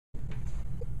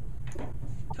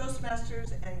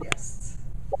Toastmasters and guests.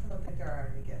 I don't think there are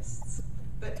any guests,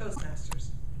 but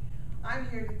Toastmasters. I'm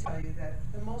here to tell you that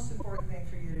the most important thing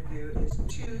for you to do is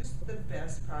choose the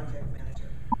best project manager.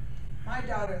 My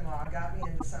daughter-in-law got me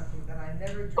into something that I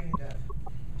never dreamed of.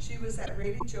 She was at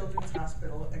Rady Children's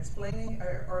Hospital explaining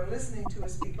or listening to a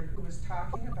speaker who was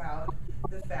talking about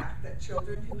the fact that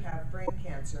children who have brain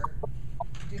cancer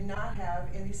do not have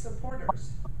any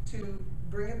supporters to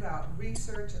bring about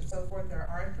research and so forth. There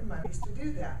aren't the monies to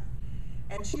do that.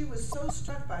 And she was so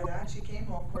struck by that, she came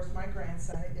home. Of course, my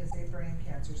grandson is a brain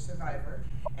cancer survivor.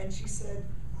 And she said,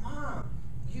 Mom,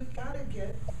 you've got to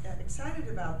get excited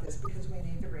about this because we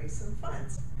need to raise some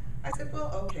funds. I said,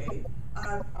 well, okay,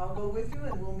 I'll go with you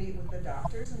and we'll meet with the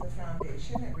doctors and the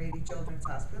foundation at Rady Children's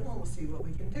Hospital and we'll see what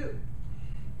we can do.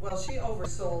 Well, she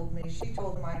oversold me. She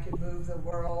told them I could move the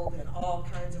world and all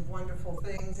kinds of wonderful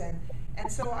things. And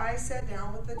so I sat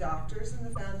down with the doctors and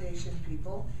the foundation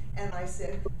people, and I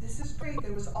said, this is great.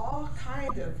 There was all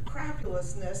kind of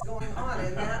crapulousness going on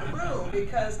in that room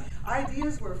because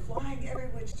ideas were flying every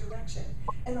which direction.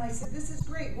 And I said, this is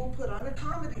great. We'll put on a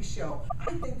comedy show.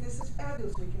 I think this is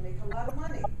fabulous. We can make a lot of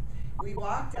money. We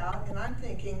walked out, and I'm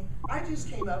thinking, I just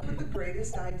came up with the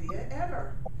greatest idea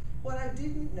ever. What I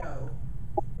didn't know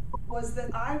was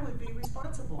that I would be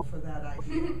responsible for that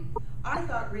idea. I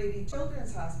thought Rady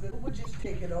Children's Hospital would just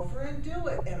take it over and do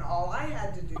it, and all I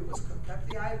had to do was cook up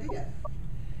the idea.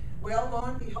 Well, lo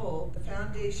and behold, the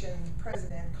foundation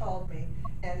president called me,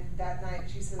 and that night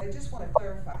she said, I just want to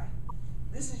clarify,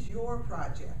 this is your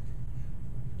project.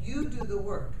 You do the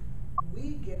work.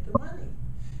 We get the money.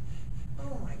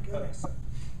 Oh my goodness.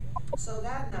 So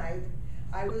that night,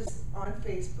 I was on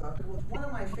Facebook with one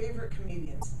of my favorite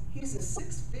comedians. He's a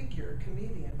six-figure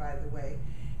comedian, by the way,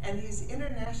 and he's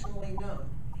internationally known.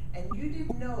 And you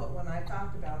didn't know it when I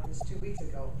talked about this 2 weeks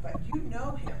ago, but you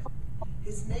know him.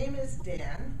 His name is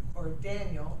Dan, or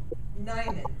Daniel,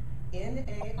 Nyman,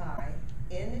 N-A-I-N-A-N.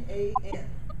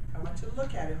 I want you to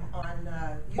look at him on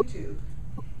YouTube.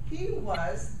 He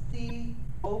was the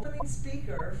opening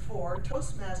speaker for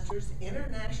Toastmasters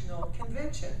International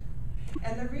Convention.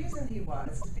 And the reason he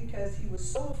was is because he was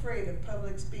so afraid of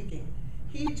public speaking,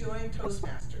 he joined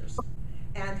Toastmasters.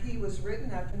 And he was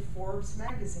written up in Forbes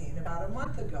magazine about a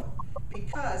month ago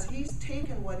because he's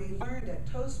taken what he learned at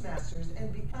Toastmasters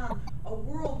and become a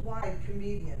worldwide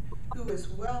comedian who is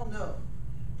well known.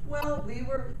 Well,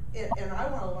 and I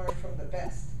want to learn from the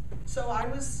best. So I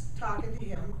was talking to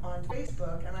him on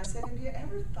Facebook and I said, have you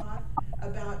ever thought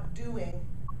about doing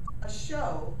a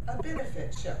show, a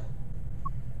benefit show?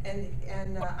 And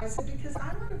I said, because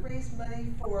I want to raise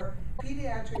money for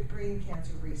pediatric brain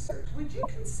cancer research. Would you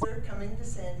consider coming to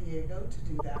San Diego to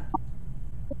do that?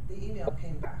 The email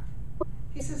came back.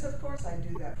 He says, of course I'd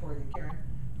do that for you, Karen.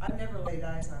 I've never laid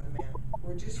eyes on the man.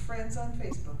 We're just friends on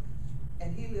Facebook.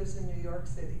 And he lives in New York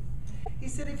City. He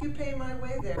said, if you pay my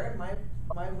way there and my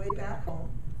way back home,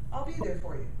 I'll be there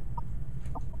for you.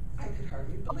 I could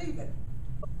hardly believe it.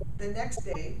 The next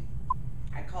day,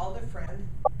 I called a friend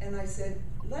and I said,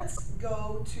 let's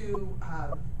go to,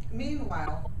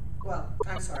 meanwhile, well,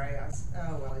 I'm sorry, it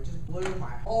just blew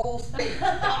my whole speech.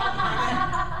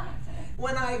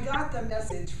 When I got the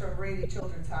message from Rady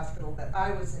Children's Hospital that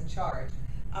I was in charge,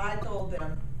 I told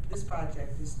them, this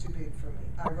project is too big for me.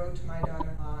 I wrote to my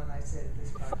daughter-in-law and I said,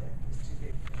 this project is too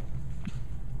big for me.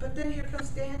 But then here comes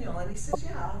Daniel and he says,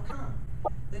 yeah, I'll come.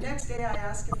 The next day I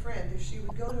asked a friend if she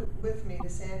would go with me to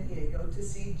San Diego to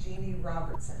see Jeannie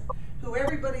Robertson, who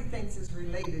everybody thinks is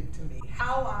related to me.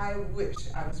 How I wish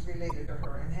I was related to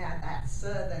her and had that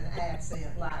southern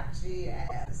accent like she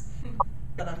has.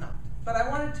 But I'm not. But I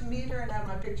wanted to meet her and have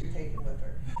my picture taken with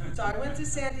her. So I went to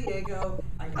San Diego,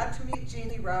 I got to meet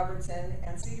Jeannie Robertson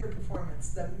and see her performance.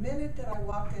 The minute that I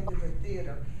walked into the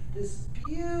theater, this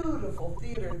beautiful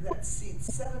theater that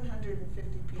seats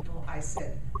 750 people, I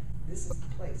said, this is the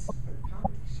place for the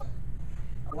comedy show.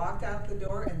 I walked out the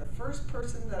door and the first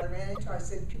person that I ran into, I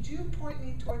said, could you point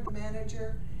me toward the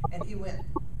manager? And he went.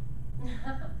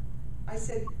 I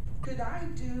said, could I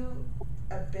do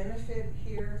a benefit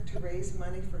here to raise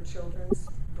money for children's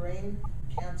brain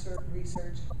cancer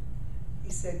research? He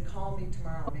said, call me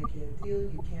tomorrow, I'll make you a deal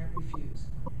you can't refuse.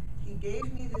 He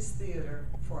gave me this theater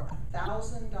for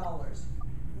 $1,000.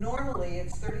 Normally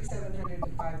it's $3,700 to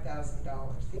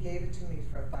 $5,000. He gave it to me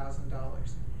for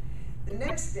 $1,000. The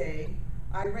next day,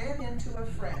 I ran into a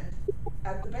friend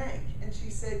at the bank and she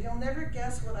said, you'll never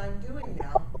guess what I'm doing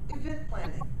now, event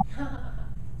planning.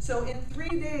 So in 3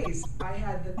 days, I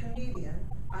had the comedian,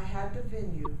 I had the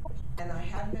venue, and I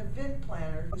had an event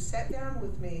planner who sat down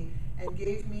with me and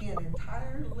gave me an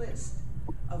entire list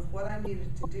of what I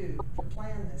needed to do to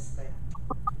plan this thing.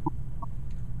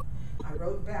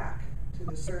 wrote back to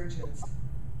the surgeons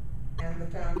and the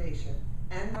foundation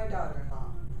and my daughter-in-law.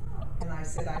 And I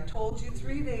said, I told you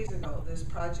 3 days ago this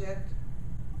project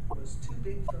was too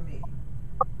big for me.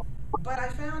 But I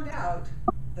found out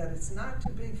that it's not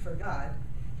too big for God,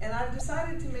 and I've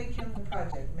decided to make him the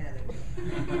project manager.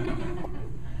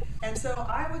 And so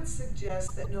I would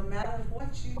suggest that no matter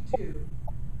what you do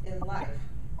in life,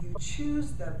 you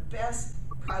choose the best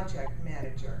project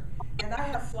manager. And I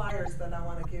have flyers that I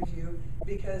want to give you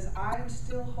because I'm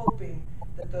still hoping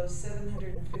that those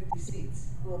 750 seats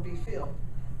will be filled.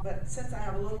 But since I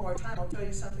have a little more time, I'll tell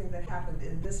you something that happened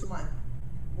in this month.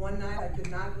 One night I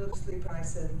could not go to sleep and I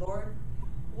said, Lord,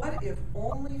 what if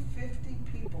only 50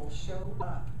 people show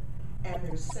up and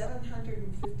there's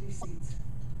 750 seats?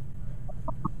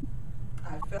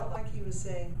 I felt like he was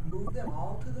saying, move them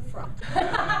all to the front.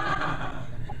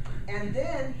 And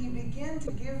then he began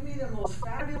to give me the most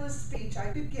fabulous speech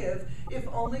I could give if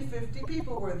only 50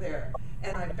 people were there.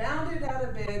 And I bounded out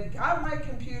of bed, got my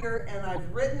computer, and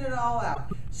I've written it all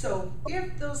out. So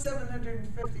if those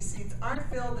 750 seats aren't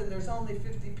filled and there's only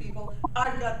 50 people,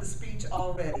 I've got the speech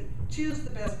already. Choose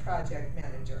the best project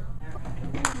manager.